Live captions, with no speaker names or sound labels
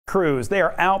crews. They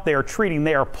are out there treating,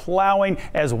 they are plowing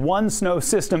as one snow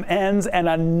system ends and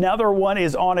another one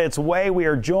is on its way. We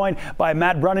are joined by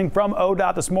Matt Brunning from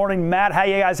ODOT this morning. Matt, how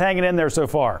you guys hanging in there so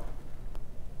far?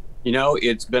 You know,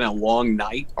 it's been a long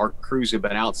night. Our crews have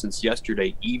been out since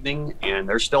yesterday evening, and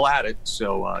they're still at it.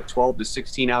 So 12 to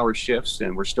 16-hour shifts,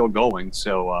 and we're still going.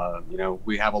 So, you know,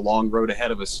 we have a long road ahead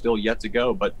of us still yet to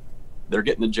go, but they're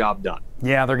getting the job done.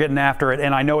 Yeah, they're getting after it.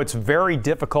 And I know it's very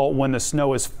difficult when the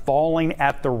snow is falling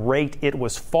at the rate it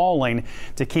was falling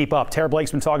to keep up. Tara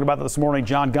Blake's been talking about that this morning.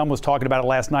 John Gum was talking about it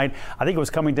last night. I think it was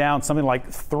coming down something like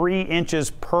 3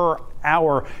 inches per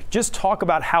hour. Just talk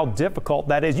about how difficult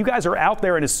that is. You guys are out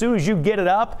there, and as soon as you get it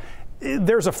up,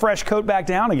 there's a fresh coat back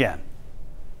down again.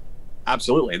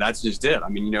 Absolutely. That's just it. I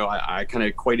mean, you know, I kind of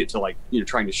equate it to, like, you know,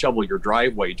 trying to shovel your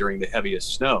driveway during the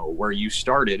heaviest snow. Where you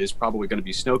started is probably going to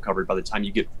be snow covered by the time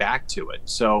you get back to it.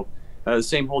 So the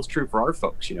same holds true for our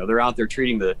folks. You know, they're out there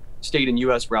treating the state and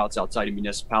U.S. routes outside of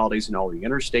municipalities and all the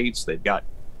interstates. They've got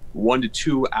 1 to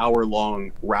 2 hour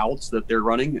long routes that they're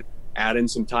running. Add in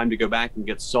some time to go back and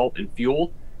get salt and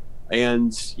fuel.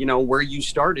 And, you know, where you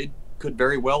started could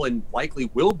very well and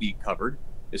likely will be covered,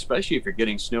 especially if you're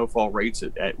getting snowfall rates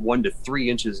at 1 to 3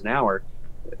 inches an hour.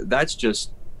 That's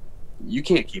just, you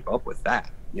can't keep up with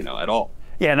that, you know, at all.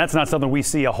 Yeah, and that's not something we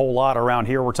see a whole lot around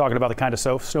here. We're talking about the kind of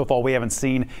snowfall we haven't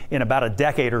seen in about a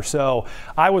decade or so.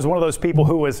 I was one of those people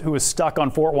who was stuck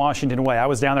on Fort Washington Way. I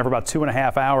was down there for about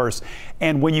 2.5 hours.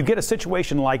 And when you get a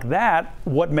situation like that,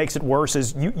 what makes it worse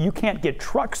is you can't get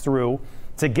trucks through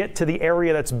to get to the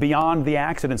area that's beyond the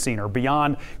accident scene or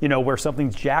beyond, you know, where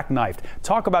something's jackknifed.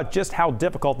 Talk about just how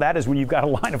difficult that is when you've got a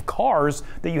line of cars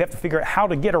that you have to figure out how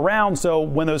to get around, so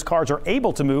when those cars are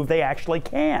able to move, they actually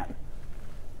can.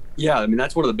 Yeah, I mean,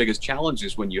 that's one of the biggest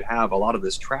challenges when you have a lot of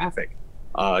this traffic.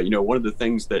 You know, one of the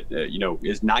things that, you know,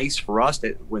 is nice for us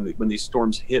when these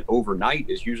storms hit overnight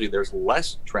is usually there's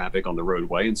less traffic on the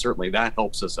roadway, and certainly that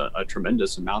helps us a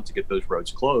tremendous amount to get those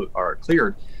roads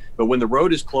cleared. But when the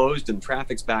road is closed and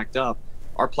traffic's backed up,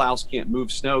 our plows can't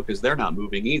move snow because they're not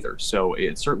moving either. So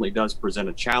it certainly does present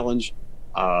a challenge.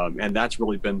 And that's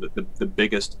really been the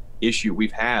biggest issue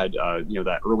we've had. You know,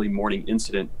 that early morning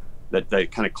incident that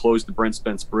kind of closed the Brent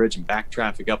Spence Bridge and backed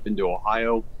traffic up into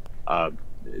Ohio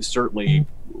certainly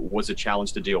was a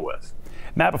challenge to deal with.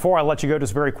 Matt, before I let you go,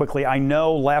 just very quickly, I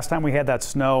know last time we had that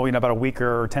snow, you know, about a week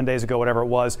or 10 days ago, whatever it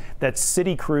was, that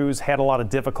city crews had a lot of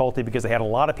difficulty because they had a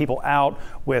lot of people out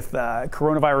with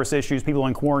coronavirus issues, people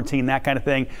in quarantine, that kind of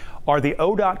thing. Are the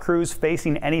ODOT crews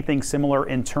facing anything similar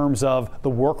in terms of the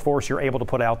workforce you're able to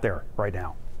put out there right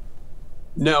now?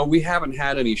 No, we haven't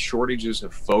had any shortages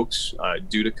of folks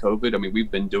due to COVID. I mean,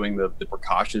 we've been doing the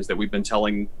precautions that we've been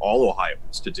telling all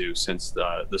Ohioans to do since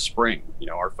the spring. You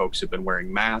know, our folks have been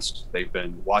wearing masks. They've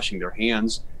been washing their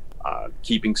hands,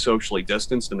 keeping socially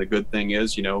distanced. And the good thing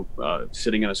is, you know,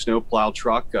 sitting in a snowplow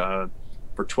truck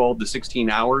for 12 to 16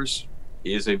 hours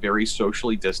is a very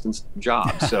socially distanced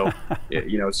job. So,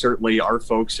 you know, certainly our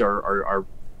folks are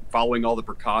following all the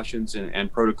precautions and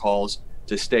protocols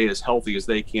to stay as healthy as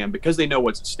they can, because they know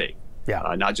what's at stake. Yeah.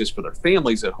 Not just for their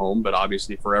families at home, but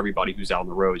obviously for everybody who's out on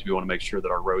the roads. We want to make sure that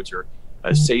our roads are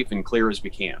as safe and clear as we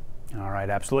can. All right,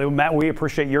 absolutely. Well, Matt, we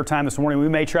appreciate your time this morning. We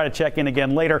may try to check in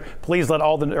again later. Please let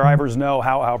all the drivers know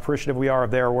how appreciative we are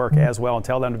of their work as well, and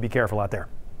tell them to be careful out there.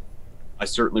 I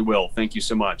certainly will. Thank you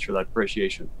so much for that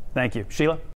appreciation. Thank you. Sheila?